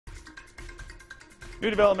New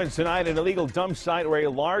developments tonight. An illegal dump site where a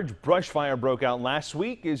large brush fire broke out last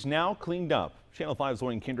week is now cleaned up. Channel 5's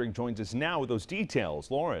Lauren Kendrick joins us now with those details.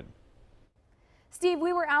 Lauren. Steve,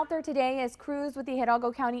 we were out there today as crews with the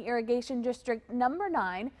Hidalgo County Irrigation District number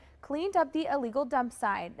 9 cleaned up the illegal dump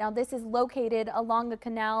site. Now, this is located along the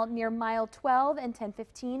canal near mile 12 and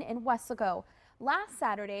 1015 in Weslaco. Last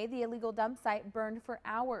Saturday, the illegal dump site burned for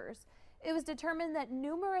hours. It was determined that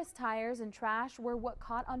numerous tires and trash were what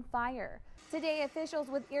caught on fire. Today, officials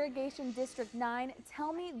with Irrigation District 9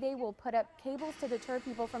 tell me they will put up cables to deter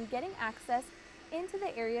people from getting access into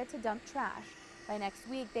the area to dump trash. By next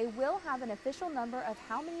week, they will have an official number of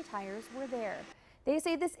how many tires were there. They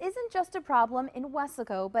say this isn't just a problem in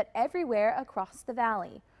Weslaco, but everywhere across the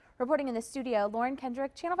valley. Reporting in the studio, Lauren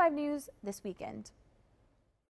Kendrick, Channel 5 News this weekend.